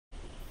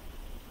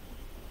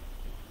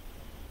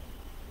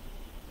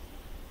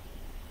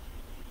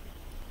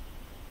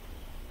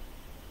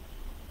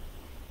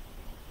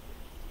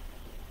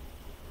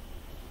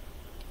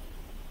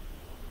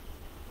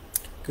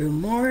Good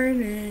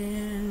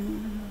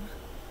morning.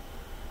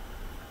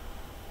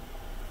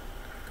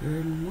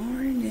 Good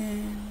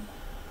morning.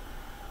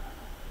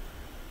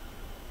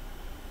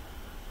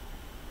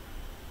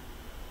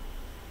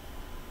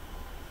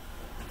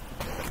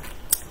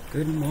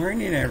 Good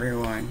morning,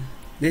 everyone.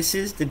 This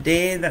is the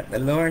day that the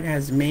Lord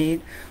has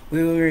made.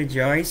 We will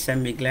rejoice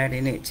and be glad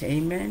in it.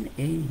 Amen.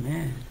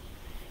 Amen.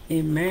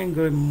 Amen.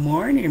 Good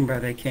morning,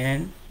 Brother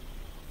Ken.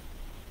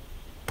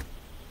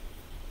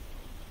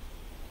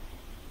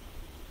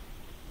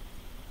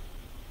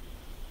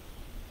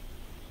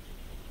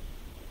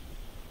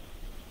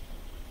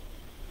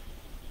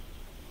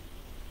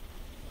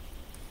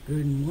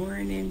 Good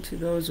morning to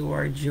those who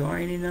are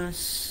joining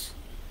us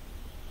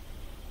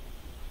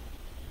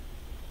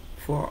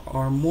for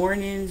our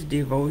morning's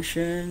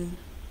devotion.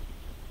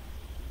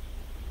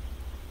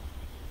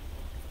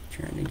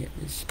 Trying to get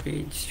this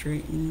page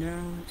straightened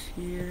out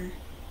here.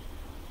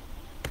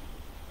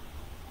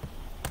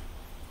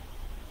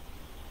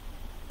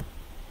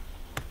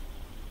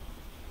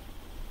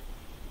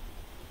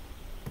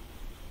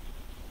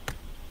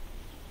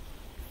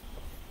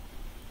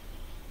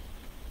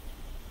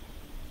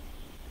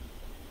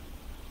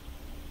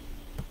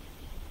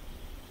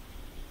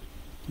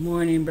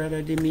 Morning,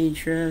 Brother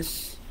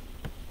Demetrius.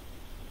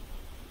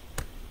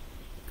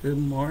 Good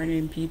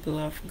morning, people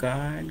of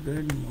God.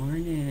 Good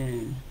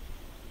morning.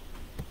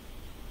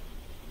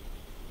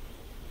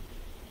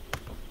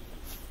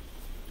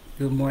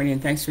 Good morning.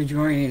 Thanks for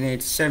joining.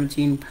 It's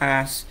 17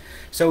 past.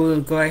 So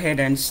we'll go ahead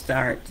and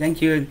start.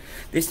 Thank you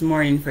this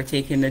morning for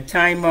taking the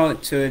time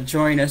out to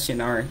join us in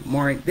our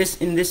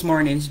this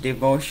morning's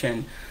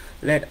devotion.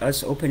 Let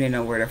us open in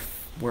a word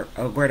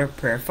of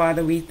prayer.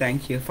 Father, we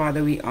thank you.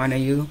 Father, we honor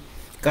you.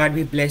 God,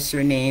 we bless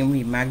your name.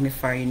 We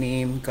magnify your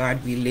name.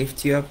 God, we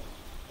lift you up.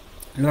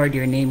 Lord,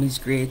 your name is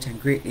great and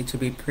greatly to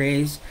be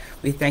praised.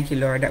 We thank you,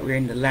 Lord, that we're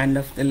in the land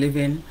of the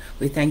living.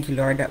 We thank you,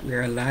 Lord, that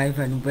we're alive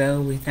and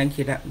well. We thank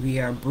you that we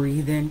are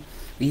breathing.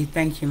 We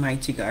thank you,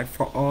 mighty God,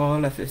 for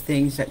all of the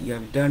things that you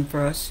have done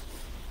for us.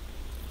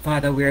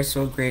 Father, we are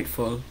so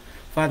grateful.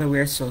 Father, we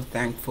are so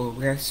thankful.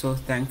 We are so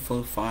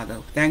thankful,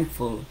 Father.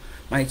 Thankful,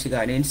 mighty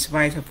God, in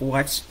spite of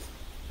what's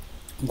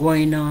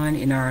going on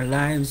in our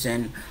lives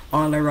and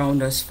all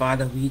around us,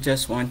 Father, we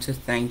just want to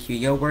thank you.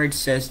 Your word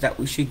says that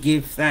we should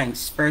give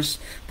thanks. 1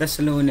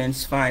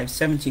 Thessalonians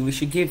 5:17. We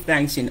should give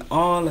thanks in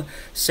all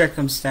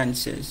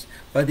circumstances,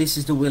 but this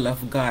is the will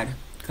of God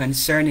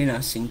concerning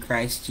us in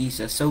Christ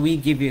Jesus. So we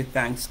give you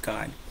thanks,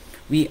 God.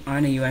 We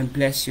honor you and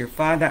bless you,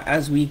 Father,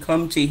 as we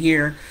come to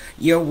hear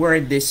your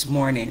word this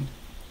morning.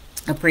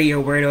 I pray your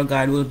word, oh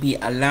God, will be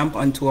a lamp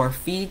unto our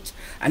feet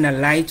and a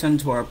light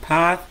unto our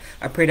path.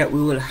 I pray that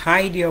we will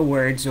hide your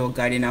words, oh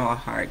God, in our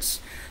hearts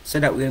so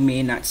that we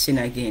may not sin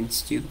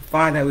against you.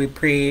 Father, we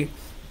pray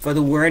for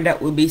the word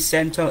that will be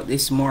sent out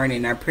this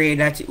morning. I pray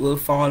that it will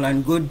fall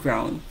on good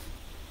ground.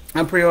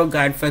 I pray, oh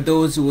God, for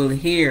those who will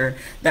hear,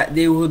 that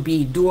they will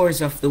be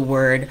doers of the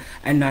word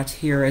and not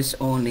hearers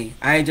only.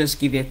 I just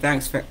give you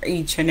thanks for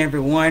each and every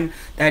one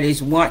that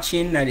is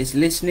watching, that is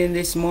listening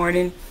this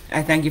morning.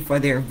 I thank you for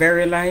their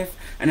very life,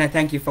 and I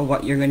thank you for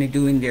what you're going to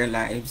do in their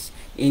lives.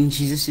 In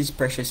Jesus'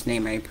 precious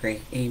name I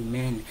pray.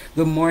 Amen.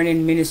 Good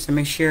morning, Minister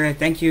Mashira.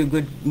 Thank you.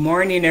 Good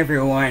morning,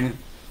 everyone.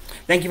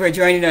 Thank you for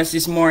joining us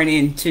this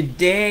morning.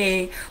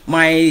 Today,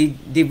 my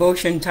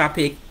devotion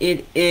topic,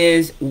 it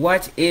is,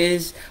 what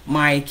is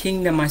my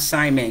kingdom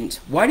assignment?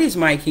 What is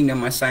my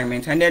kingdom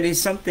assignment? And that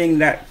is something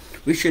that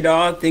we should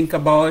all think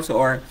about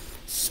or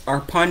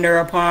ponder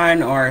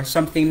upon, or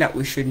something that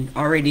we should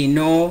already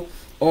know.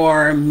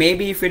 Or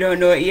maybe if we don't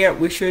know it yet,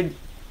 we should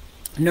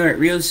know it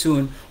real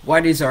soon.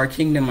 What is our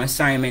kingdom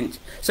assignment?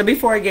 So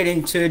before I get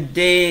into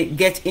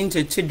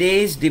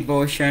today's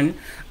devotion,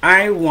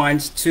 I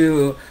want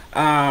to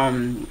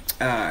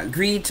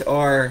greet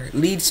our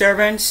lead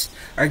servants,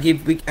 or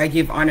I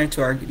give honor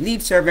to our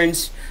lead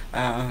servants,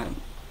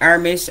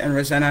 Aramis and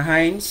Rosanna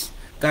Hines.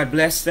 God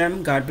bless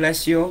them. God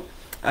bless you.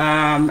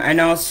 And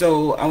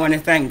also, I want to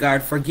thank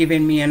God for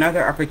giving me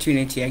another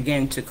opportunity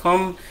again to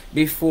come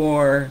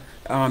before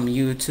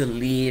you to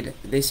lead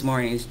this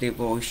morning's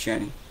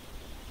devotion.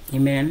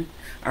 Amen.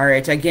 All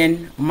right.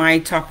 Again, my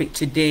topic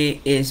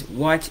today is,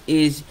 what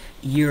is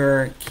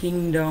your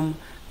kingdom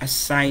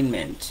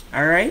assignment?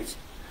 All right.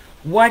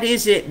 What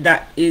is it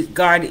that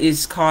God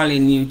is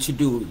calling you to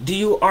do? Do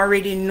you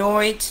already know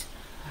it?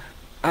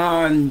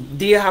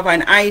 Do you have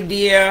an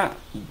idea?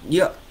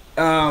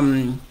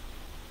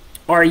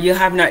 Or you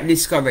have not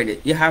discovered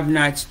it. You have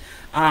not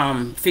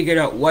figured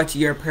out what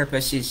your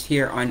purpose is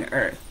here on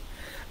earth.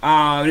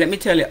 Let me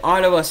tell you,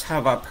 all of us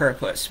have a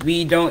purpose.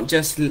 We don't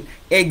just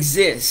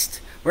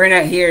exist. We're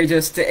not here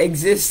just to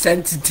exist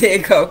and to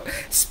take up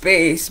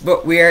space,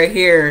 but we are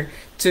here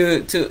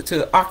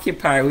to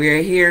occupy. We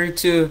are here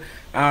to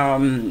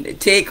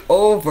take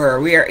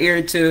over. We are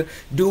here to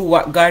do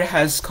what God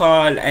has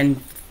called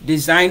and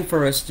designed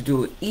for us to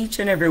do. Each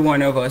and every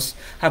one of us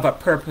have a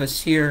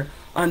purpose here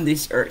on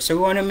this earth. So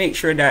we want to make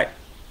sure that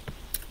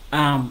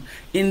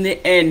in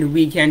the end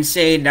we can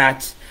say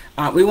that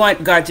We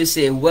want God to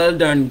say, well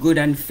done, good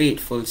and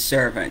faithful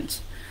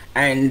servant.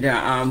 And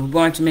we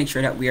want to make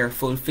sure that we are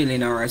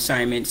fulfilling our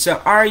assignment.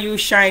 So are you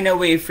shying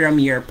away from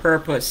your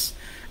purpose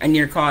and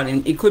your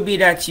calling? It could be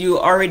that you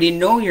already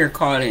know your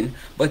calling,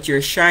 but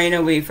you're shying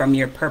away from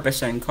your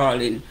purpose and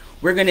calling.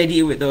 We're going to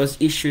deal with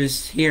those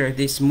issues here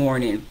this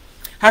morning.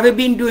 Have you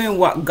been doing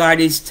what God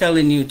is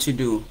telling you to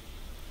do?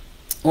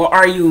 Or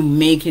are you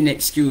making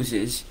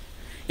excuses?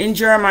 In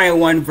Jeremiah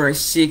 1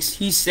 verse 6,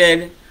 he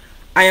said,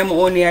 I am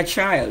only a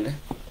child.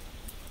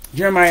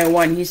 Jeremiah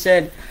 1, he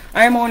said,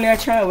 I am only a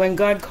child when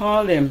God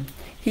called him.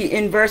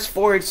 In verse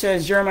 4, it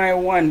says, Jeremiah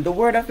 1, the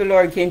word of the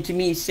Lord came to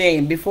me,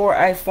 saying, before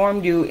I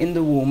formed you in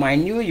the womb, I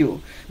knew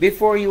you.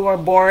 Before you were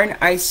born,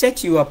 I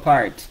set you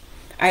apart.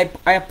 I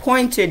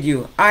appointed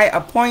you. I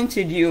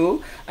appointed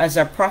you as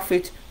a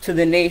prophet to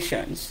the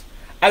nations.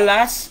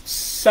 Alas,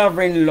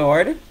 sovereign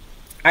Lord,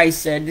 I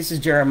said, this is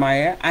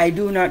Jeremiah, I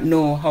do not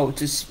know how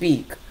to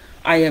speak.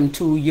 I am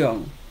too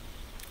young.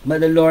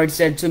 But the Lord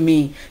said to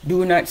me,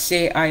 do not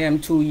say I am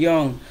too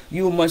young.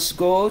 You must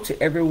go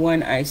to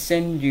everyone I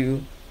send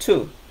you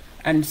to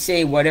and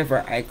say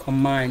whatever I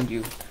command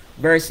you.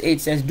 Verse 8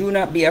 says, do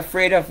not be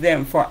afraid of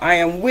them, for I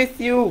am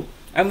with you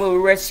and will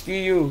rescue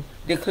you,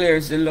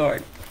 declares the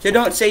Lord. So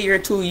don't say you're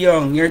too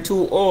young, you're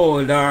too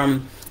old,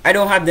 I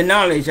don't have the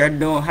knowledge, I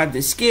don't have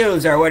the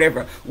skills or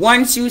whatever.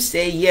 Once you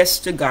say yes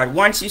to God,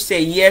 once you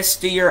say yes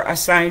to your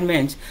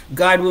assignment,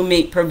 God will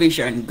make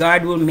provision.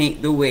 God will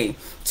make the way.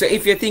 So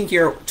if you think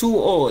you're too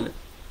old,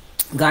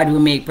 God will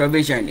make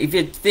provision. If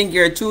you think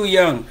you're too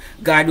young,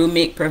 God will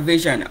make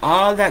provision.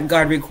 All that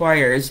God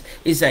requires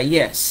is a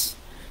yes.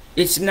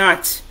 It's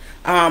not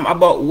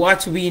about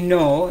what we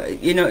know.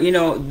 You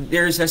know,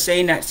 there's a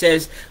saying that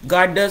says,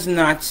 God does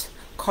not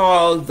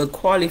call the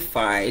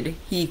qualified,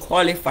 he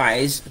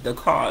qualifies the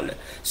called.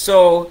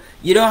 So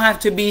you don't have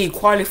to be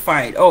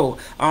qualified.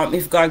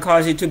 If God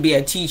calls you to be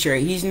a teacher,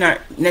 he's not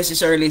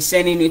necessarily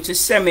sending you to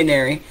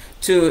seminary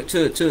to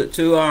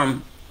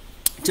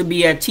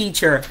be a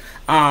teacher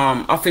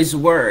of his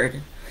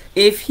word.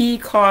 If he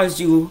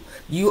calls you,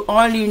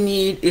 all you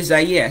need is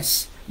a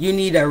yes. You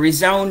need a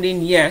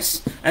resounding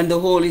yes, and the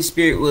Holy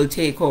Spirit will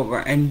take over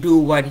and do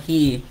what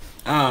he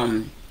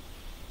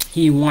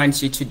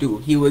wants you to do.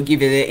 He will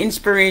give you the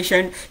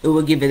inspiration, he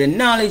will give you the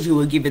knowledge, he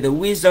will give you the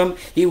wisdom,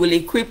 he will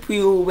equip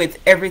you with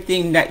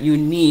everything that you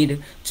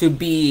need to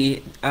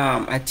be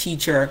a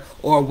teacher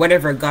or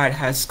whatever God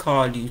has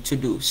called you to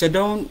do. So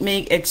don't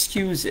make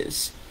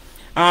excuses.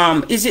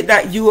 Is it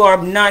that you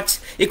are not,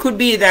 it could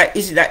be that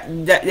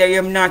that you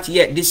have not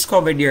yet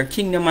discovered your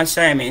kingdom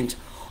assignment,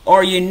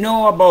 or you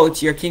know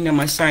about your kingdom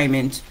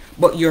assignment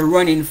but you're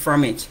running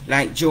from it,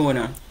 like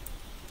Jonah.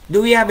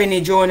 Do we have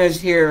any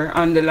Jonahs here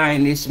on the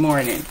line this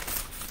morning?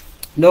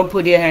 Don't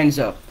put your hands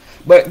up.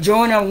 But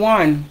Jonah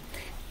 1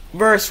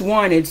 verse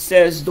 1, it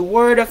says, the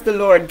word of the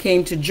Lord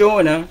came to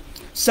Jonah,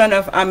 son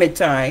of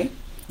Amittai,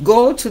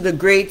 go to the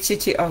great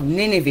city of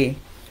Nineveh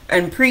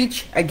and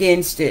preach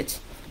against it,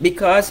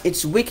 because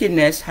its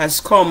wickedness has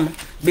come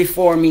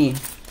before me.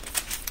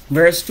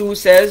 Verse 3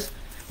 says,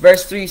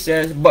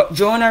 but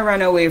Jonah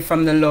ran away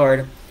from the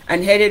Lord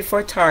and headed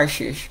for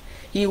Tarshish.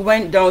 He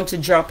went down to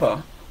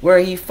Joppa, where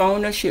he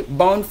found a ship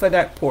bound for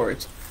that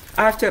port.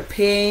 After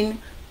paying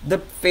the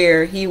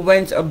fare, he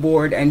went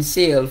aboard and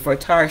sailed for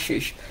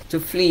Tarshish to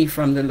flee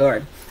from the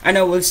Lord. And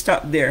I will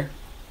stop there.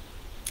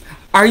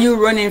 Are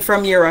you running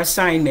from your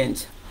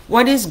assignment?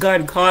 What is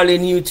God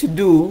calling you to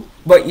do,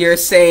 but you're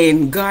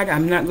saying, God,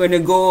 I'm not going to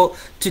go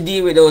to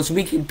deal with those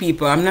wicked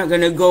people. I'm not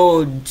going to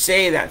go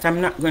say that. I'm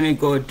not going to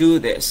go do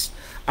this.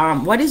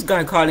 What is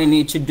God calling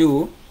you to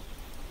do?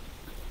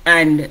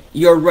 And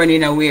you're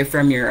running away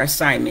from your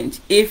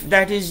assignment. If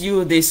that is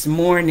you this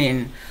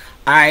morning,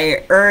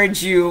 I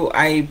urge you,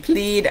 I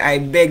plead, I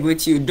beg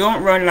with you,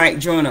 don't run like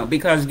Jonah,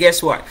 because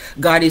guess what?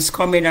 God is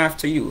coming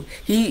after you.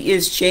 He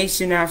is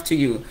chasing after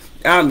you.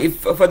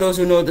 For those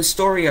who know the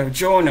story of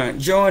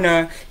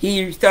Jonah,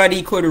 he thought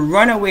he could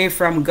run away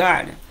from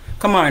God.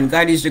 Come on,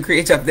 God is the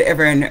creator of the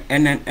ever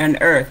and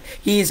earth.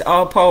 He is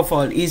all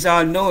powerful. He's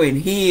all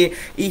knowing.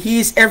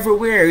 He's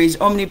everywhere.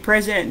 He's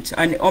omnipresent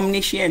and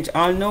omniscient,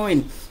 all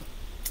knowing.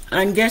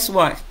 And guess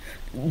what?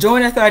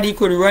 Jonah thought he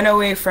could run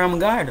away from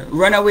God,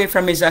 run away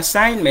from his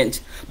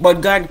assignment,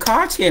 but God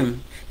caught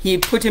him. He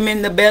put him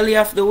in the belly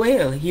of the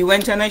whale. He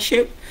went on a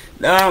ship,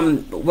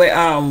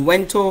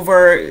 went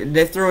over,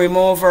 they threw him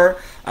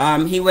over.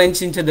 He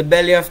went into the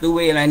belly of the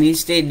whale and he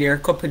stayed there a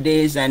couple of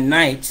days and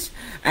nights.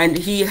 And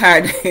he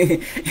had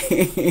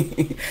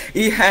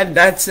he had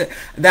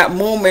that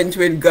moment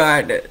with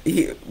God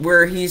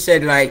where he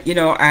said, like, you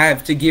know, I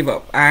have to give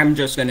up. I'm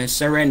just gonna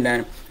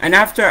surrender. And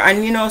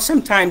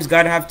sometimes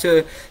God have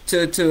to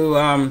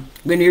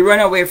when we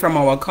run away from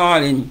our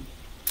calling,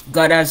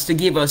 God has to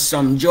give us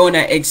some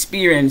Jonah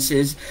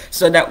experiences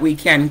so that we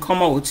can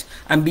come out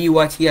and be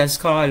what he has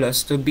called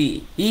us to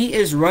be. He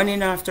is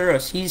running after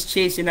us. He's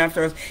chasing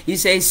after us. He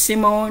says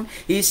Simone,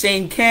 he's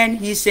saying Ken,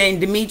 he's saying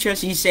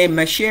Demetrius, he's saying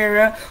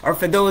Mashera, or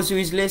for those who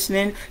is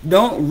listening,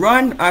 don't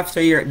run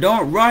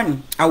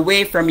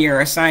away from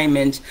your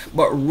assignment,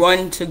 but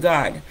run to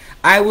God.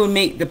 I will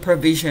make the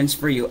provisions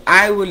for you.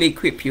 I will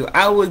equip you.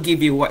 I will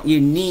give you what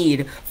you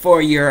need for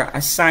your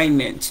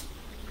assignment.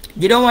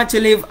 You don't want to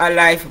live a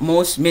life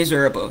most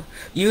miserable.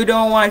 You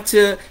don't want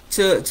to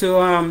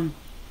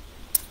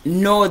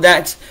know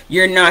that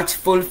you're not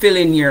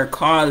fulfilling your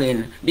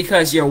calling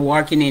because you're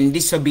walking in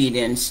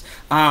disobedience,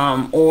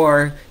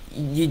 or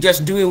you're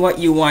just doing what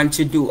you want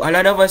to do. A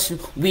lot of us,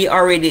 we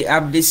already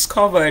have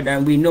discovered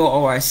and we know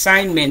our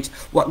assignment,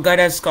 what God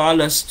has called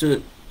us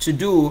to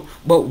do,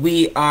 but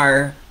we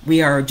are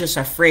just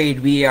afraid.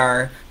 We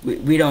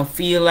don't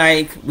feel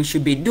like we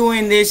should be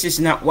doing this. It's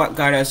not what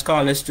God has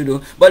called us to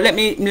do. But let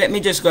me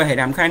just go ahead.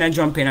 I'm kind of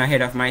jumping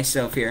ahead of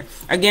myself here.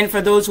 Again, for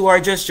those who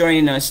are just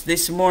joining us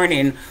this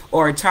morning,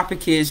 our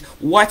topic is,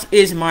 what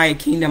is my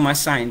kingdom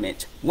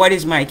assignment? What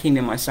is my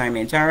kingdom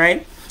assignment? All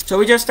right. So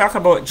we just talked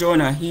about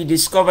Jonah. He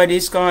discovered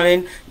his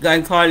calling.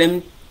 God called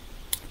him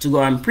to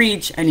go and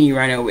preach, and he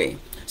ran away.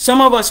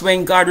 Some of us,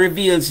 when God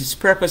reveals his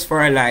purpose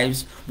for our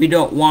lives, we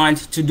don't want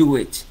to do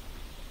it.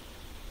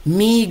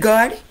 Me,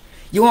 God?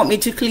 You want me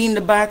to clean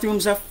the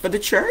bathrooms up for the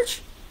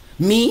church?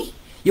 Me?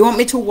 You want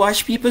me to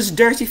wash people's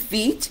dirty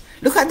feet?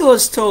 Look at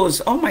those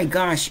toes. Oh my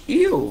gosh,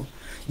 ew.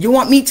 You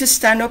want me to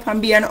stand up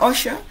and be an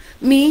usher?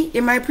 Me,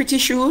 in my pretty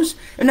shoes?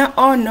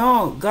 Oh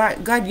no,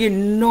 God, you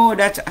know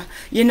that,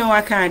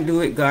 I can't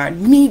do it, God.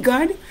 Me,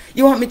 God?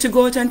 You want me to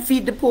go out and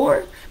feed the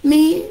poor?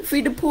 Me,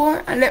 feed the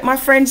poor and let my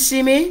friends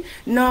see me?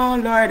 No,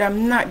 Lord,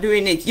 I'm not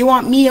doing it. You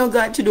want me, oh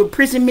God, to do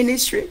prison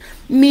ministry?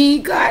 Me,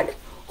 God?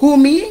 Who,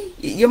 me?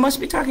 You must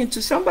be talking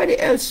to somebody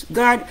else.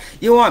 God,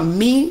 you want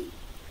me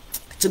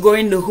to go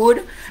in the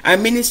hood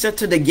and minister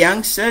to the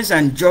gangsters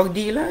and drug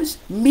dealers?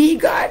 Me,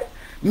 God?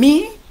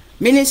 Me?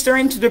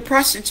 Ministering to the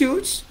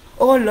prostitutes?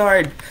 Oh,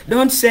 Lord,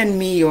 don't send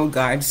me, oh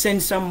God.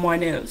 Send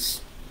someone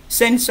else.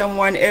 Send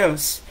someone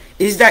else.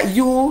 Is that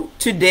you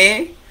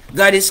today?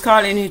 God is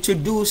calling you to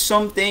do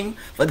something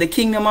for the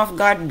kingdom of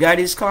God. God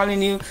is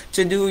calling you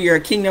to do your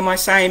kingdom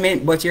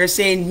assignment, but you're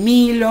saying,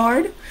 me,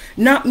 Lord?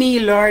 Not me,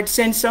 Lord.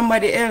 Send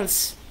somebody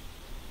else.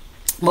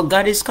 But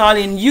God is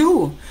calling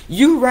you.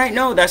 You right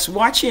now that's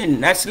watching,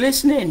 that's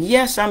listening.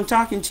 Yes, I'm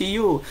talking to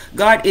you.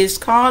 God is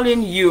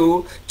calling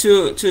you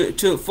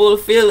to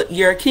fulfill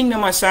your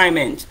kingdom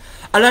assignment.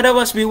 A lot of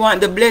us, we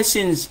want the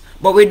blessings,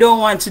 but we don't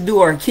want to do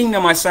our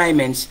kingdom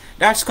assignments.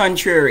 That's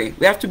contrary.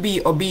 We have to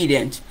be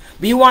obedient.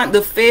 We want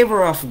the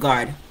favor of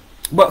God,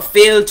 but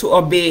fail to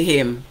obey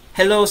him.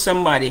 Hello,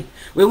 somebody.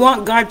 We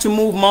want God to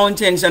move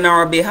mountains on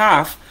our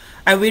behalf,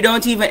 and we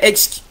don't even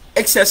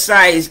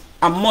exercise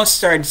a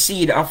mustard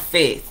seed of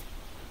faith.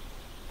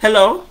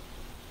 Hello?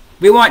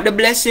 We want the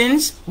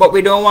blessings, but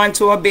we don't want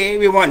to obey.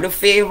 We want the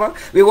favor.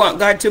 We want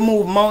God to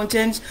move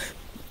mountains.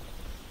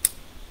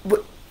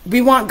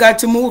 We want God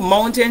to move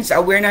mountains,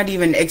 and we're not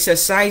even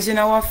exercising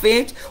our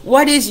faith.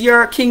 What is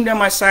your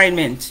kingdom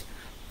assignment?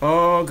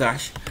 Oh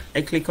gosh,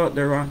 I click out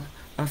the wrong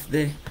of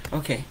the,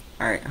 okay,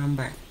 all right, I'm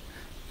back.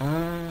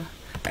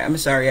 I'm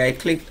sorry, I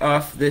clicked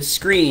off the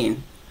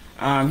screen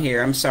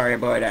here. I'm sorry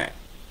about that.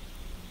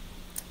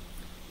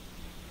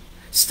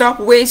 Stop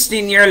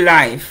wasting your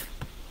life.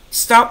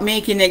 Stop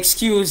making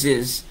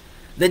excuses.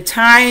 The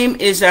time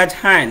is at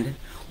hand.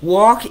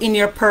 Walk in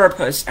your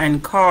purpose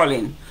and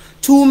calling.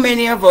 Too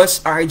many of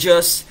us are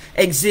just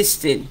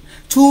existing.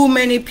 Too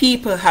many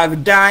people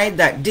have died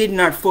that did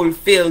not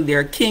fulfill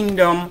their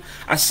kingdom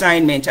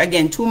assignment.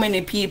 Again, too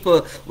many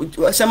people,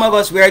 some of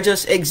us, we are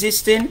just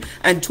existing,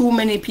 and too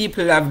many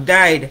people have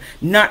died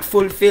not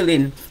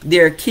fulfilling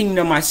their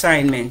kingdom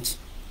assignment.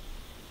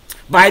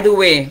 By the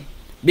way,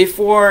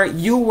 before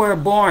you were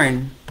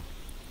born,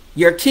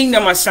 your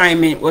kingdom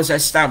assignment was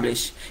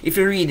established. If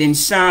you read in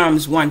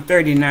Psalms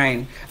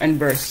 139 and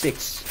verse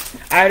 6.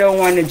 I don't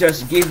want to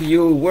just give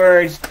you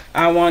words.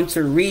 I want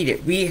to read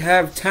it. We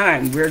have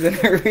time. We're going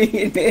to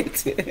read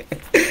it.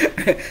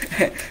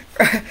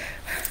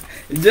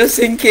 Just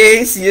in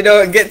case you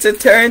don't get to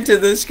turn to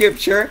the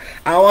scripture,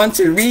 I want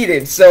to read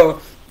it. So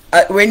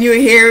when you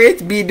hear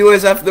it, be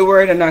doers of the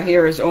word and not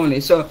hearers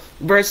only. So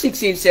verse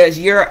 16 says,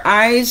 your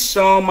eyes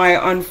saw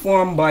my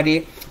unformed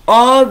body.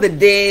 All the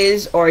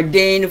days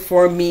ordained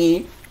for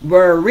me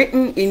were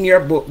written in your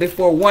book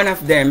before one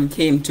of them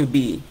came to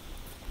be.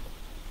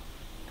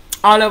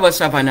 All of us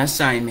have an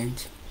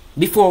assignment.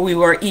 Before we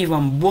were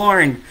even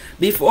born,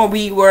 before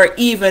we were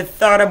even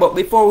thought about,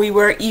 before we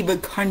were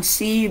even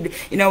conceived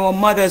in our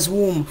mother's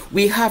womb,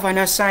 we have an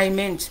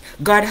assignment.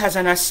 God has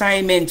an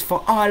assignment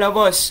for all of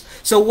us.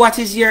 So what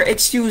is your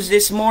excuse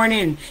this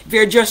morning? If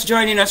you're just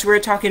joining us, we're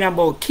talking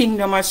about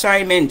kingdom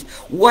assignment.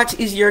 What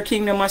is your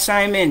kingdom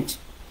assignment?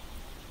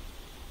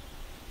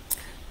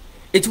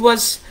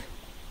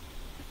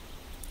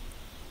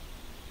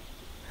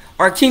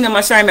 our kingdom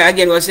assignment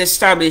again was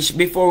established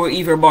before we were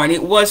even born.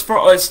 It was for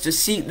us to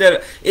seek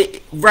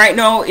right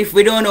now. If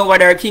we don't know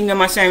what our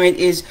kingdom assignment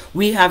is,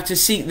 we have to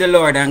seek the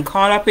Lord and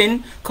call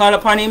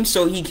upon him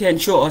so he can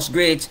show us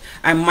great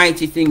and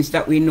mighty things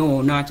that we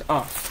know not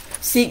of.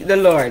 Seek the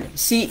Lord,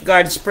 seek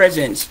God's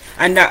presence.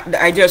 And that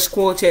I just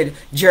quoted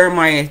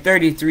Jeremiah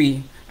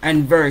 33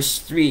 and verse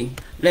 3.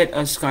 Let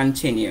us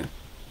continue.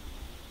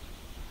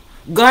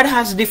 God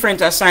has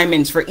different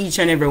assignments for each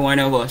and every one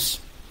of us.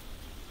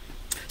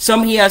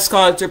 Some he has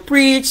called to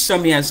preach,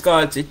 some he has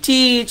called to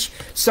teach,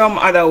 some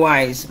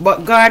otherwise.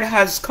 But God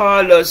has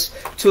called us,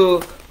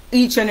 to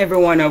each and every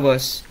one of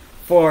us,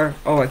 for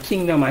our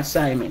kingdom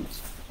assignment.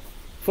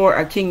 For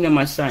a kingdom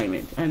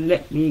assignment. And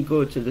let me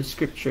go to the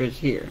scriptures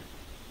here.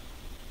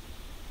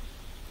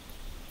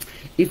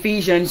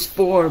 Ephesians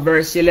 4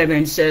 verse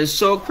 11 says,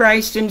 so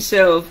Christ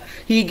himself,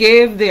 he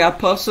gave the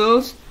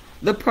apostles,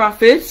 the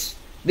prophets,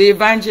 the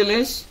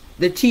evangelists,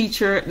 the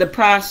teacher, the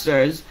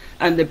pastors,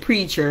 and the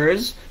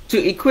preachers to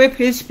equip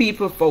his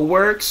people for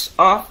works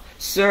of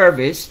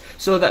service,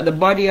 so that the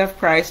body of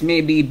Christ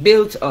may be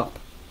built up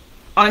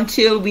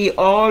until we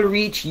all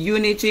reach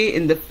unity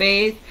in the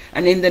faith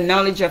and in the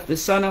knowledge of the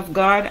Son of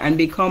God and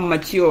become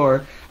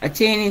mature,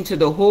 attaining to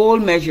the whole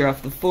measure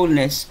of the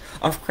fullness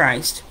of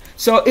Christ.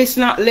 So it's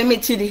not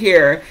limited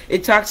here.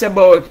 It talks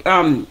about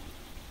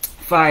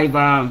five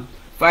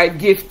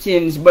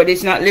giftings, but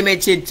it's not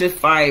limited to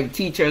 5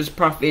 teachers,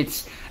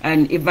 prophets,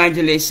 and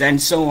evangelists,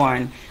 and so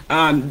on.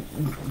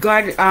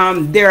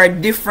 There are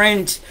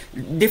different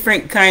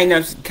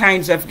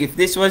kinds of gifts.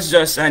 This was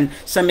just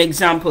some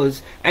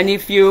examples. And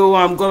if you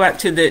go back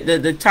to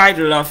the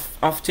title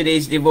of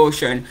today's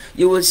devotion,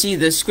 you will see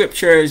the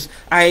scriptures.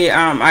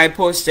 I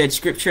posted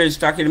scriptures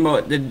talking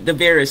about the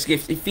various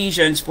gifts.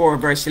 Ephesians 4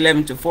 verse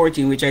 11 to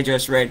 14, which I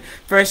just read.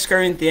 1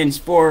 Corinthians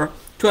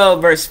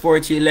 4:12 verse 4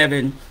 to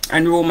 11,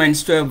 and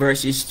Romans 12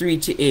 verses 3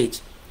 to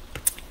 8.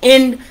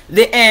 In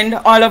the end,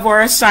 all of our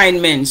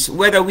assignments,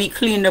 whether we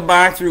clean the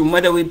bathroom,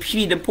 whether we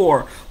feed the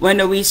poor,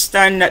 whether we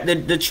stand at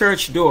the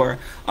church door,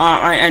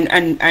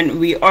 and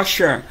we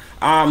usher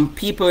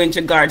people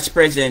into God's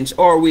presence,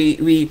 or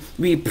we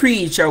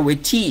preach or we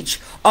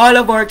teach, all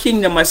of our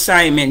kingdom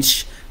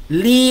assignments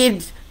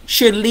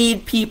should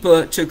lead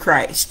people to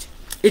Christ.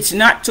 It's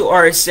not to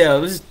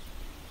ourselves,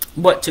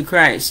 but to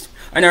Christ.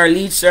 And our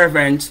lead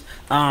servant,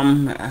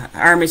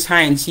 Armis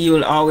Hines, he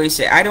would always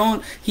say, I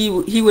don't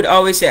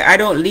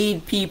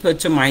lead people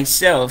to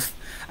myself,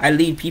 I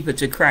lead people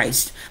to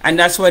Christ. And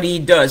that's what he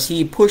does.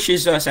 He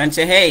pushes us and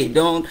say, hey,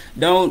 don't,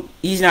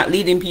 he's not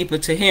leading people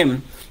to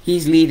him.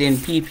 He's leading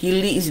people.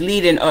 He's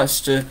leading us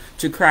to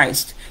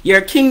Christ. Your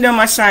kingdom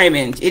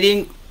assignment,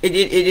 it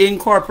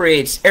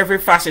incorporates every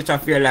facet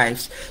of your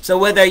lives. So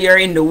whether you're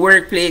in the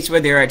workplace,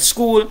 whether you're at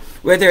school,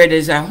 whether it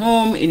is at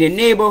home, in your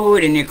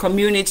neighborhood, in your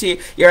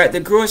community, you're at the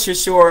grocery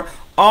store,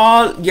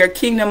 all your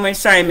kingdom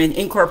assignment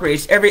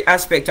incorporates every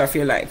aspect of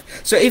your life.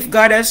 So if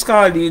God has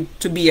called you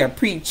to be a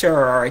preacher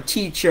or a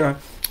teacher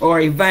or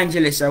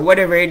evangelist or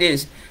whatever it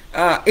is,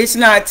 it's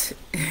not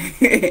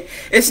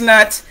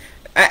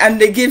and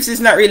the gifts is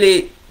not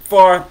really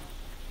for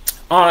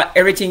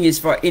everything is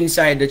for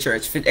inside the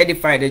church, to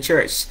edify the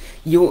church.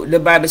 The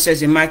Bible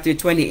says in Matthew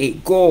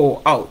 28,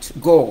 go out,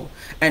 go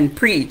and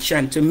preach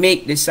and to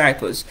make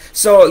disciples.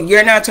 So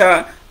you're not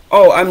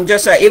I'm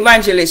just an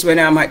evangelist when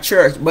I'm at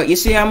church. But you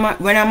see,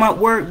 when I'm at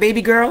work,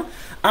 baby girl,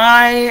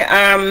 I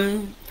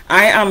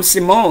am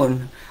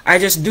Simone. I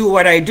just do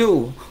what I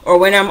do. Or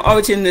when I'm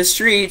out in the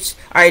streets,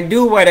 I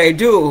do what I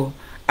do.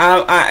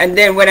 And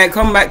then when I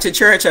come back to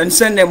church on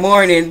Sunday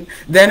morning,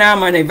 then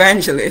I'm an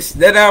evangelist,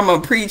 then I'm a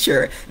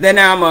preacher, then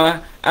I'm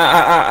a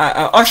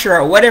usher,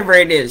 or whatever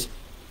it is.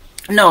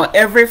 No,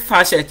 every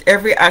facet,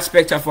 every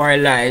aspect of our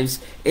lives,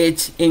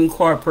 it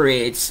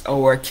incorporates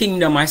our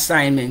kingdom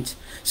assignment.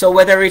 So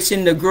whether it's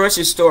in the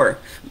grocery store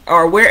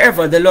or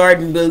wherever, the Lord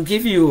will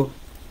give you.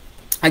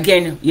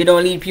 Again, you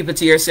don't lead people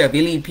to yourself,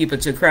 you lead people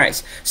to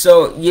Christ.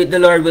 So the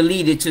Lord will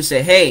lead you to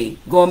say, hey,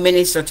 go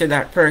minister to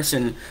that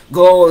person,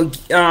 go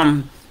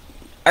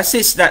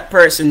assist that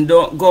person,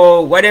 don't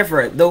go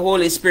whatever. The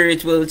Holy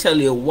Spirit will tell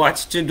you what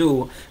to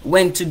do,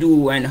 when to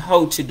do, and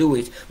how to do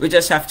it. We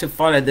just have to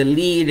follow the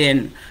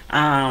leading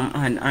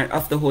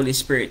of the Holy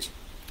Spirit.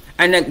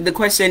 And the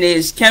question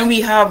is, can we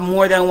have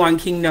more than one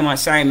kingdom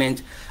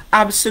assignment?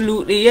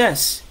 Absolutely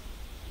yes.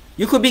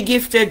 You could be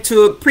gifted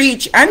to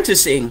preach and to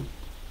sing,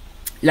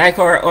 like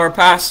our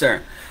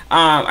pastor,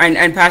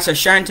 and Pastor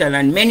Chantel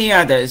and many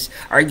others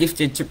are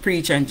gifted to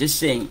preach and to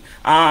sing.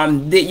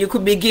 You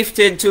could be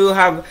gifted to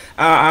have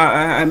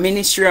a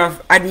ministry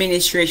of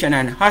administration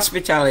and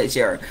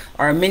hospitality, or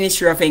a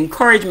ministry of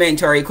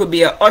encouragement, or it could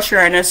be an usher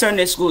and a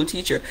Sunday school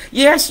teacher.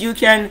 Yes, you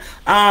can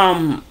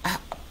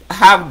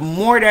have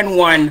more than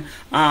one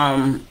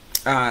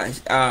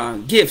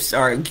gifts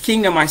or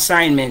kingdom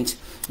assignment.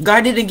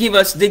 God didn't give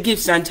us the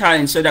gifts and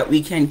talents so that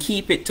we can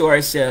keep it to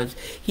ourselves.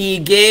 He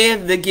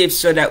gave the gifts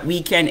so that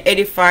we can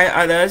edify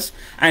others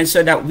and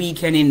so that we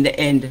can in the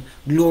end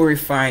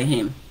glorify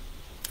him.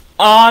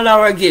 All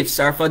our gifts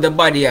are for the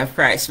body of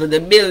Christ, for the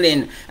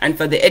building and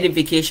for the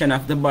edification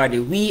of the body.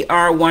 We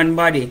are one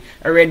body.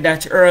 I read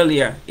that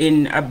earlier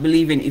in, I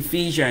believe, in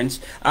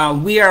Ephesians.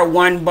 We are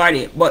one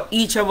body, but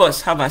each of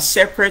us have a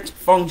separate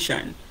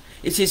function.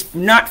 It is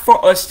not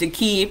for us to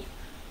keep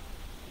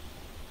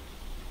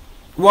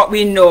what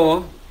we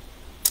know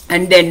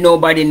and then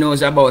nobody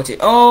knows about it.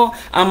 Oh,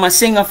 I'm a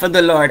singer for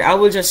the Lord. I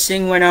will just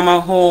sing when I'm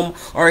at home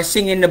or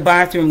sing in the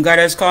bathroom. God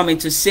has called me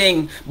to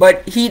sing,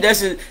 but he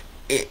doesn't.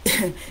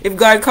 If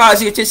God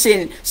calls you to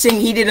sing,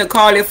 he didn't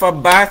call you for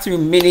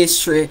bathroom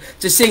ministry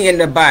to sing in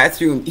the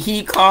bathroom.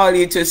 He called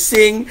you to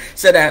sing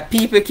so that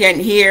people can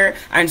hear,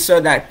 and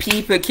so that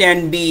people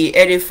can be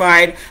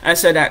edified, and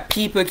so that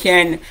people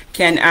can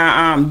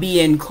be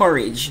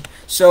encouraged.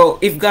 So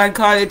if God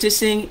called you to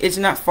sing, it's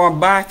not for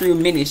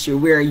bathroom ministry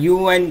where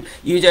you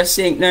just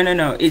sing.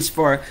 No. It's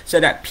for so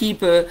that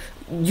people,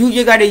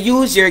 you got to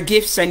use your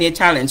gifts and your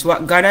talents.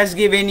 What God has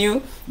given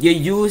you, you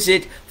use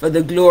it for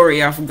the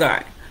glory of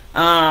God.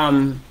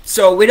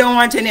 So we don't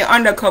want any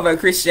undercover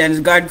Christians.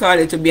 God called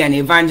it to be an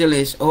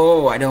evangelist.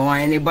 Oh, I don't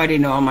want anybody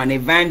to know I'm an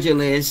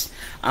evangelist.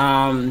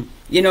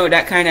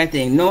 That kind of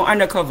thing. No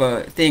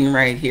undercover thing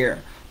right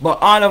here. But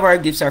all of our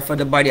gifts are for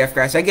the body of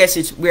Christ. I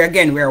guess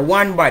we're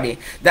one body.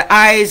 The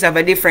eyes have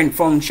a different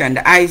function.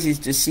 The eyes is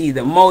to see.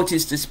 The mouth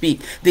is to speak.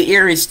 The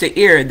ear is to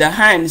hear. The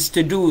hands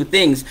to do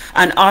things.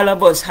 And all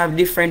of us have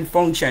different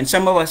functions.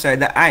 Some of us are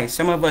the eyes.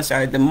 Some of us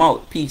are the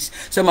mouthpiece.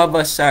 Some of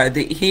us are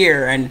the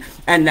ear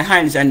and the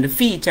hands and the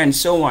feet and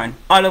so on.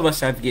 All of us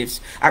have gifts.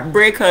 At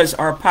Breakers,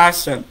 our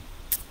Pastor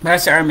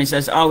Armis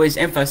has always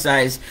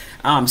emphasized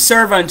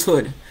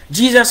servanthood.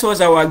 Jesus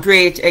was our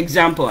great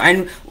example.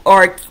 And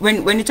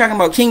when you're talking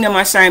about kingdom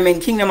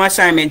assignment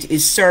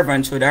is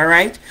servanthood, all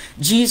right?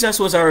 Jesus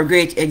was our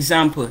great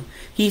example.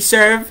 He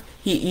served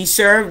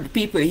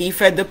people, he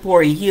fed the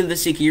poor, he healed the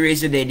sick, he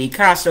raised the dead, he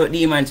cast out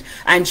demons,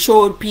 and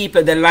showed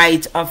people the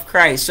light of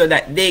Christ so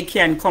that they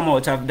can come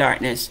out of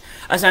darkness.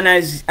 As an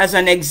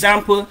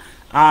example,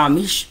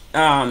 he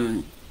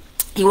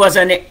was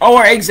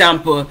our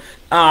example,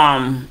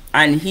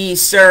 and he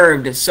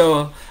served.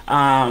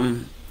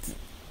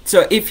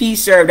 So if he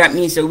served, that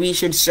means that we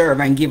should serve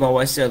and give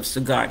ourselves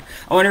to God.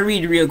 I want to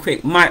read real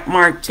quick.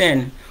 Mark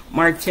 10,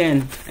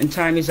 and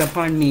time is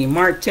upon me.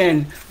 Mark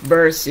 10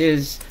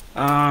 verses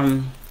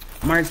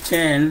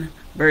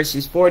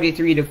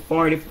 43 to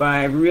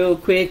 45. Real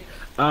quick.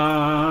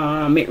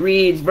 It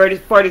reads, verse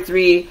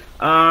 43.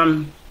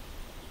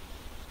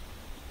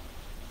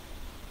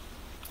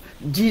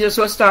 Jesus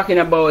was talking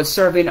about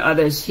serving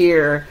others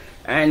here,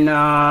 and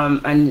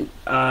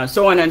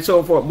so on and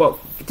so forth. But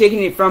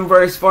taking it from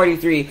verse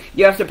 43,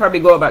 you have to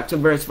probably go back to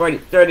verse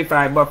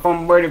 35. But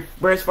from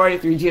verse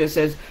 43, Jesus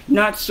says,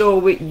 "Not so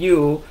with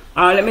you."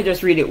 Let me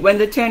just read it. When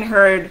the 10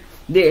 heard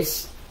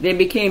this, they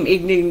became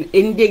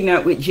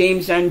indignant with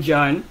James and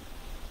John.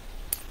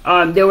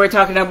 They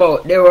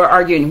were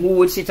arguing who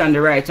would sit on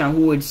the right and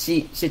who would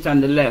sit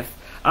on the left.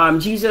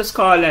 Jesus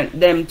called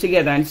them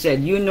together and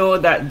said, "You know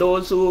that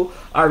those who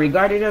are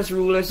regarded as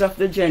rulers of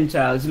the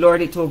Gentiles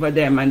lord it over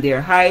them, and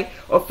their high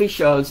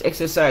officials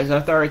exercise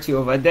authority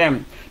over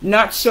them.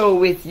 Not so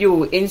with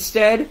you.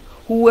 Instead,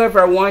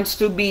 whoever wants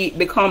to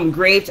become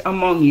great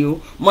among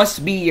you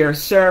must be your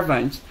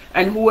servant,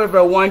 and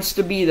whoever wants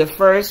to be the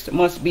first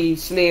must be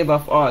slave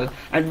of all."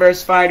 And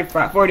verse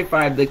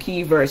 45, the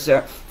key verse,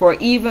 "For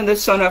even the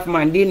Son of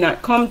Man did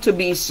not come to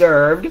be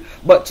served,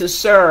 but to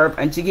serve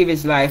and to give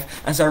his life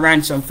as a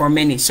ransom for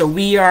many." So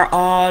we are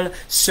all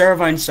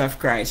servants of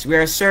Christ. We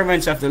are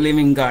servants of the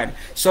living God.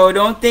 So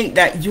don't think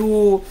that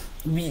you're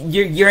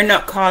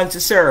not called to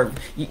serve.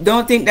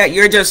 Don't think that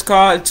you're just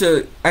called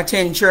to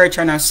attend church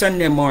on a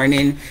Sunday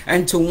morning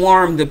and to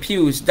warm the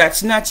pews.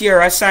 That's not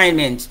your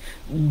assignment.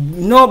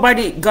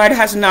 God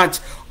has not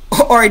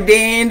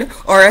ordained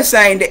or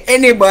assigned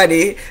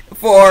anybody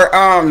for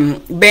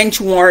bench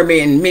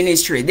warming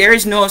ministry. There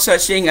is no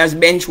such thing as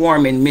bench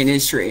warming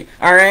ministry.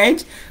 All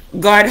right,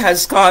 God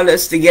has called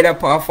us to get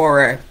up off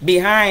our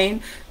behind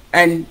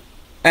and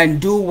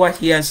do what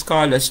he has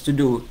called us to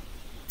do,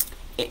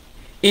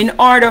 in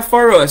order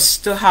for us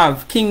to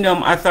have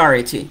kingdom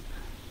authority.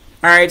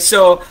 All right,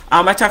 so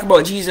I talk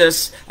about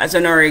Jesus as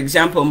another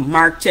example.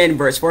 Mark 10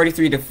 verse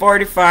 43 to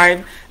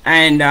 45,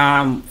 and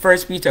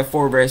 1 Peter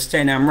 4 verse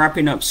 10. I'm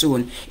wrapping up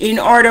soon. In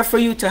order for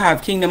you to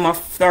have kingdom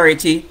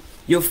authority,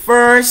 you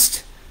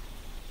first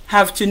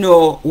have to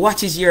know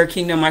what is your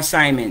kingdom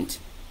assignment.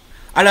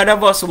 A lot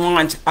of us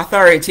want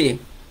authority,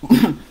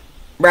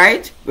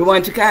 right? We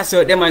want to cast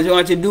out demons, we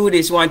want to do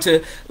this, we want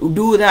to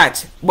do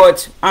that.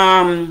 But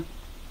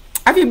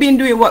have you been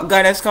doing what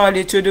God has called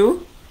you to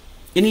do?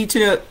 You need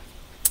to,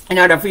 in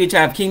order for you to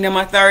have kingdom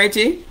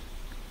authority,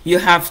 you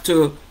have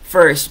to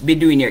first be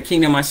doing your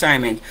kingdom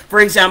assignment. For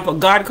example,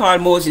 God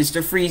called Moses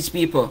to free his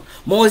people.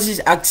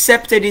 Moses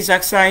accepted his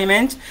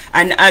assignment,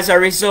 and as a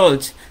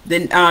result,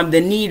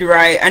 the need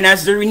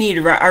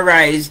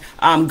arise,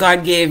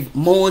 God gave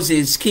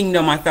Moses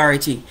kingdom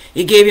authority.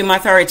 He gave him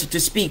authority to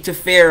speak to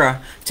Pharaoh,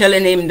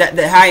 telling him that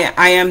the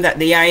I am that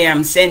the I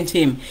am sent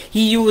him.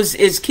 He used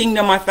his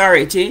kingdom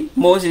authority,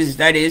 Moses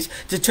that is,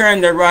 to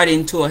turn the rod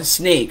into a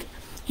snake.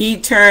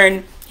 He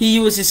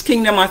used his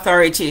kingdom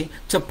authority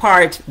to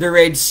part the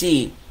Red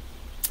Sea.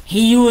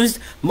 He used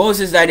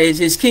Moses, that is,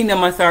 his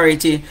kingdom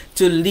authority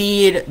to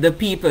lead the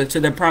people to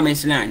the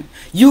promised land.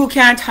 You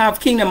can't have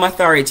kingdom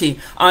authority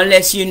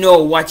unless you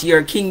know what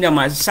your kingdom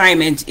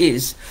assignment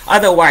is.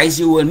 Otherwise,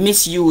 you will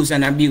misuse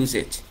and abuse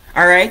it.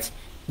 All right?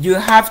 You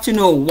have to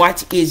know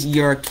what is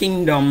your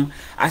kingdom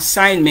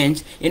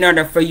assignment in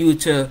order for you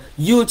to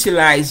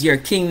utilize your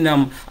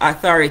kingdom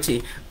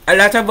authority. A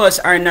lot of us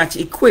are not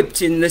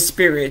equipped in the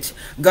spirit.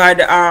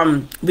 God,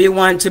 we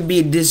want to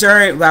be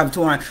discerned. We have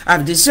to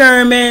have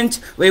discernment.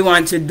 We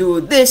want to do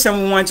this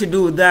and we want to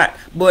do that,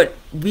 but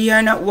we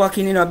are not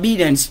walking in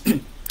obedience.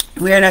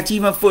 We are not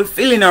even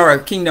fulfilling our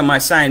kingdom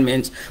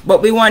assignments,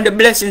 but we want the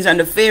blessings and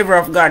the favor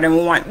of God, and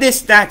we want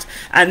this, that,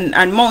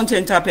 and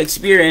mountaintop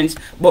experience,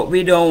 but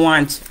we don't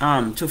want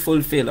to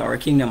fulfill our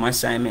kingdom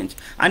assignment,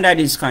 and that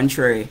is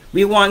contrary.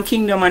 We want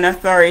kingdom and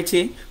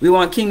authority. We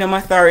want kingdom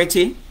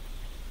authority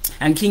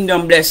and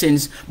kingdom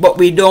blessings, but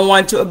we don't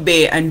want to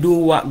obey and do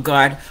what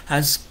God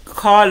has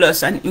called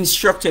us and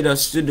instructed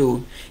us to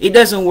do. It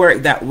doesn't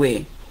work that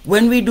way.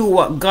 When we do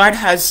what God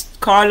has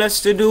called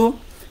us to do,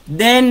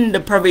 then the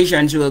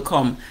provisions will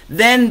come,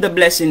 then the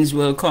blessings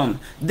will come,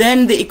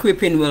 then the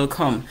equipping will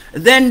come,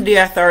 then the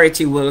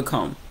authority will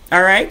come.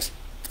 All right?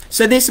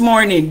 So this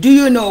morning, do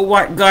you know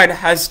what God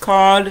has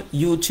called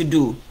you to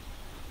do?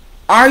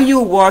 Are you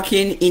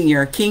walking in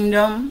your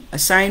kingdom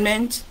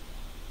assignment?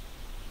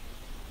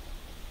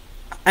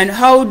 And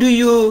how do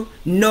you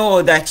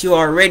know that you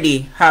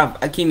already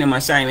have a kingdom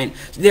assignment?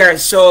 There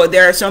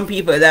are some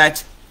people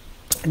that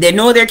they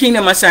know their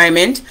kingdom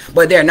assignment,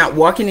 but they're not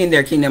walking in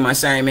their kingdom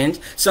assignment.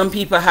 Some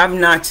people have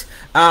not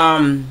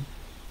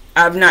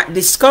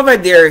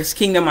discovered their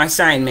kingdom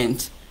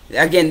assignment.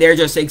 Again, they're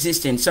just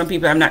existing. Some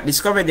people have not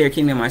discovered their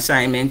kingdom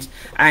assignment,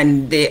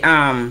 and they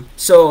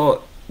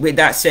so with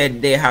that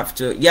said, you have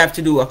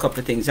to do a couple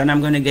of things, and I'm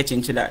going to get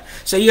into that.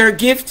 So your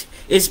gift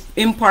is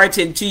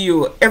imparted to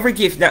you. Every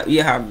gift that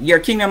you have, your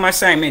kingdom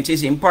assignment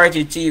is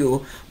imparted to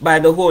you by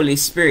the Holy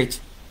Spirit.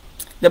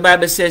 The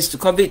Bible says to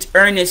covet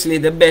earnestly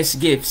the best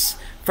gifts,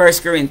 1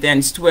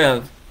 Corinthians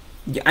 12,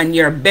 and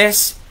your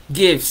best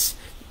gifts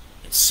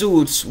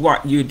suits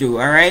what you do.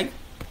 All right?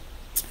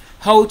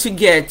 How to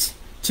get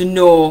to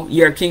know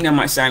your kingdom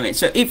assignment.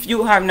 So if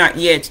you have not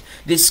yet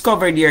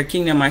discovered your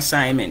kingdom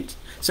assignment,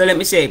 so let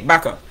me say,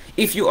 back up.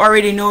 If you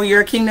already know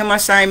your kingdom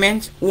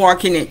assignment,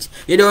 walk in it.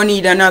 You don't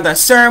need another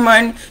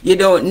sermon. You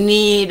don't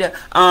need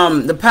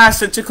the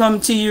pastor to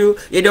come to you.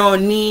 You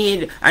don't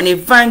need an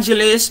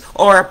evangelist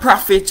or a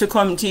prophet to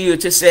come to you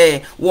to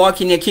say,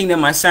 walk in your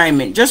kingdom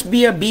assignment. Just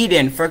be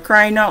obedient, for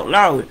crying out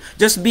loud.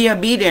 Just be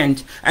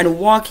obedient and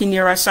walk in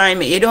your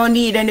assignment. You don't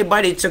need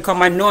anybody to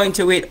come anoint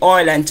you with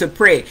oil and to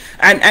pray.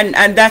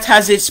 And that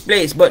has its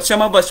place. But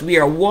some of us, we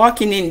are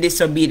walking in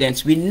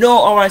disobedience. We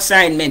know our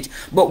assignment,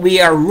 but we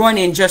are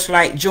running just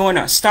like Jonah.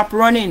 Stop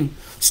running.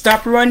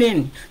 Stop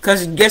running.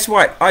 Because guess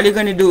what? All you're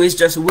going to do is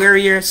just wear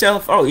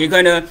yourself out. You're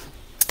going to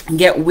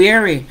get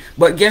weary.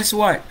 But guess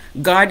what?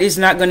 God is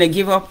not going to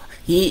give up.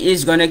 He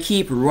is going to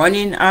keep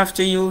running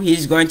after you.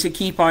 He's going to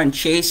keep on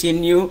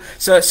chasing you.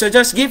 So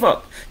just give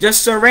up.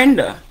 Just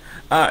surrender.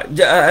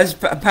 As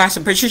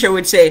Pastor Patricia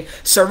would say,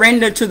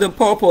 surrender to the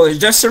purpose.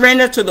 Just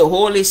surrender to the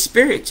Holy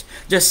Spirit.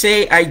 Just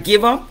say, I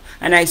give up.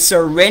 And I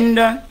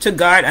surrender to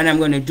God, and I'm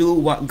going to do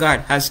what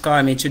God has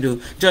called me to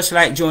do, just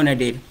like Jonah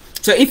did.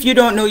 So if you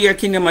don't know your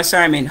kingdom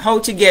assignment, how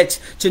to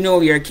get to know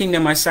your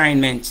kingdom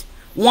assignment?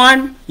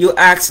 One, you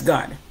ask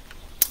God.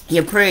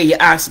 You pray, you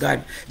ask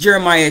God.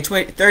 Jeremiah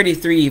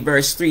 33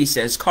 verse 3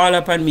 says, call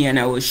upon me and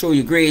I will show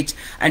you great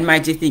and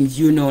mighty things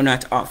you know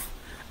not of.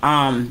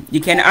 You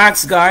can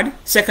ask God.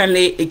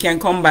 Secondly, it can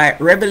come by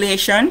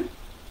revelation.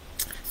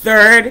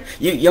 Third,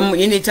 you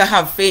need to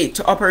have faith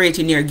to operate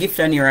in your gift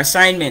and your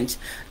assignment.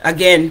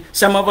 Again,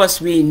 some of us,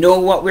 we know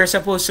what we're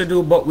supposed to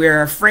do, but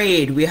we're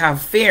afraid. We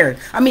have fear.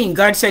 I mean,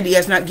 God said he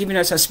has not given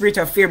us a spirit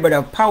of fear, but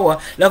of power,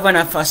 love, and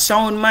of a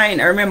sound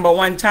mind. I remember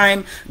one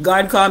time,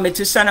 God called me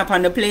to stand up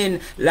on the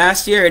plane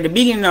last year, at the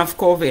beginning of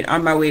COVID,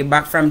 on my way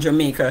back from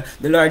Jamaica.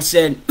 The Lord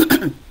said,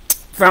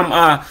 from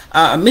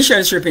a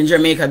mission trip in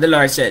Jamaica, the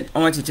Lord said, I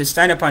want you to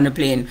stand up on the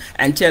plane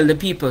and tell the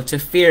people to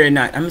fear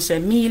not. I'm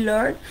saying, me,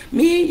 Lord?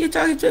 Me? You're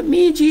talking to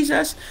me,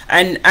 Jesus?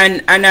 And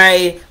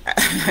I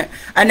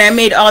and I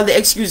made all the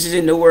excuses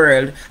in the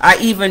world. I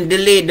even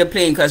delayed the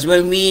plane because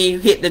when we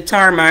hit the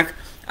tarmac,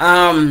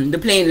 the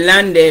plane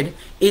landed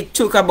it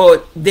took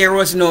about, there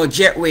was no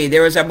jetway.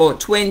 There was about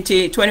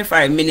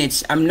 20-25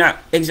 minutes, I'm not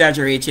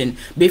exaggerating,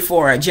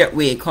 before a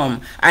jetway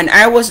come. And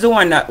I was the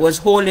one that was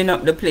holding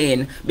up the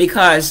plane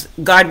because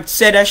God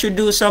said I should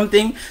do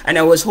something, and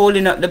I was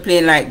holding up the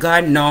plane like,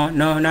 God, no,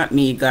 not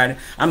me, God.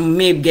 I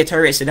may get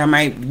arrested. I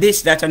might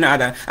this, that, and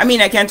other. I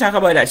mean, I can talk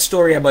about that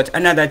story about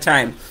another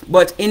time.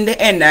 But in the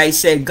end, I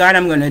said, God,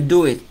 I'm going to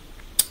do it.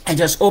 I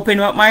just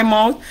opened up my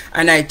mouth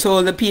and I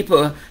told the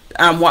people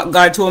what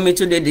God told me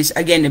to do. This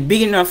again, the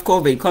beginning of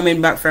COVID,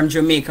 coming back from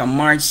Jamaica,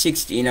 March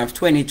 16 of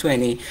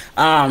 2020.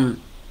 The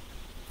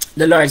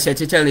Lord said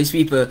to tell these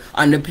people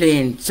on the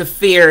plane to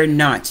fear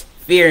not,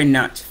 fear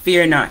not,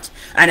 fear not.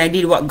 And I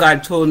did what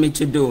God told me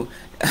to do.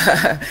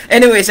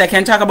 Anyways, I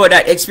can talk about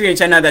that experience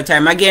another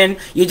time. Again,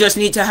 you just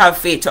need to have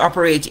faith to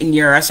operate in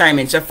your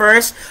assignment. So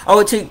first,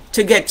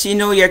 to get to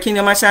know your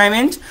kingdom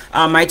assignment,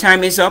 my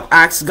time is up.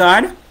 Ask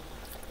God.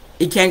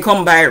 It can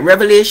come by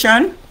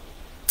revelation.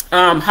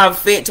 Have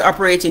faith to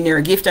operate in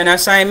your gift and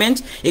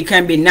assignment. It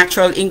can be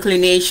natural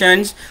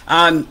inclinations,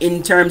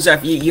 in terms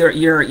of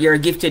you're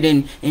gifted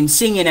in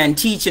singing and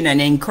teaching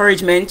and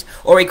encouragement,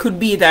 or it could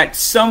be that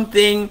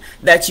something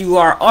that you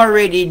are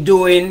already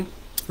doing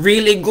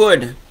really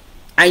good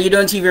and you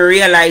don't even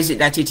realize it,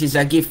 that it is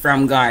a gift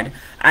from God.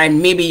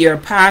 And maybe your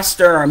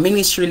pastor or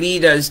ministry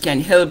leaders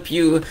can help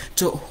you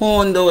to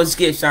hone those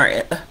gifts,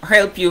 or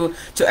help you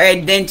to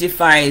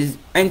identify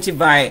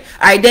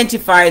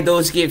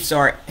those gifts,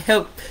 or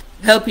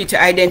help you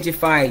to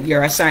identify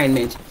your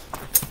assignment.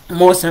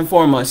 Most and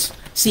foremost,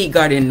 seek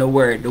God in the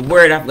Word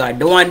of God.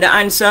 The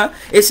answer.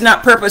 It's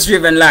not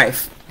purpose-driven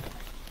life.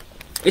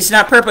 It's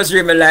not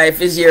purpose-driven life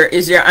is your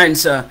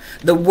answer.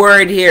 The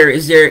Word here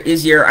is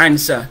your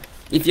answer.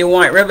 If you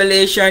want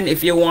revelation,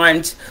 if you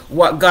want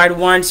what God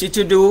wants you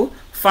to do,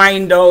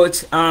 find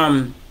out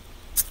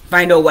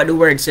what the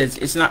Word says.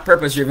 It's not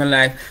purpose-driven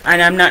life.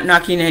 And I'm not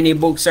knocking any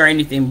books or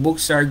anything.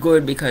 Books are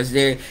good because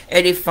they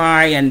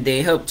edify and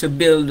they help to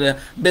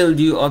build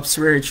you up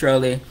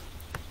spiritually.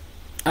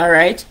 All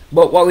right?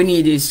 But what we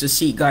need is to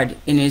seek God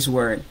in His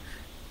Word.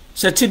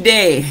 So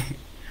today,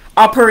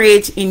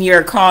 operate in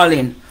your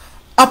calling.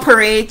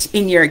 Operate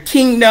in your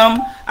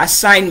kingdom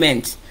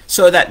assignment,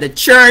 so that the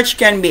church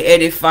can be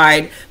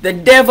edified, the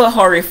devil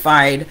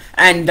horrified,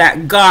 and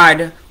that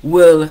God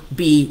will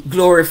be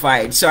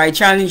glorified. So I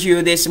challenge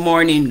you this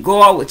morning,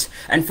 go out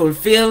and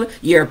fulfill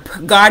your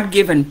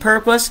God-given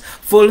purpose,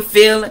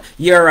 fulfill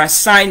your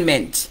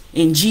assignment.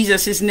 In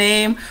Jesus'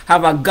 name,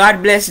 have a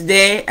God-blessed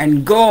day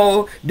and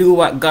go do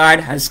what God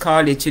has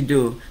called you to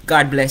do.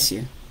 God bless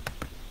you.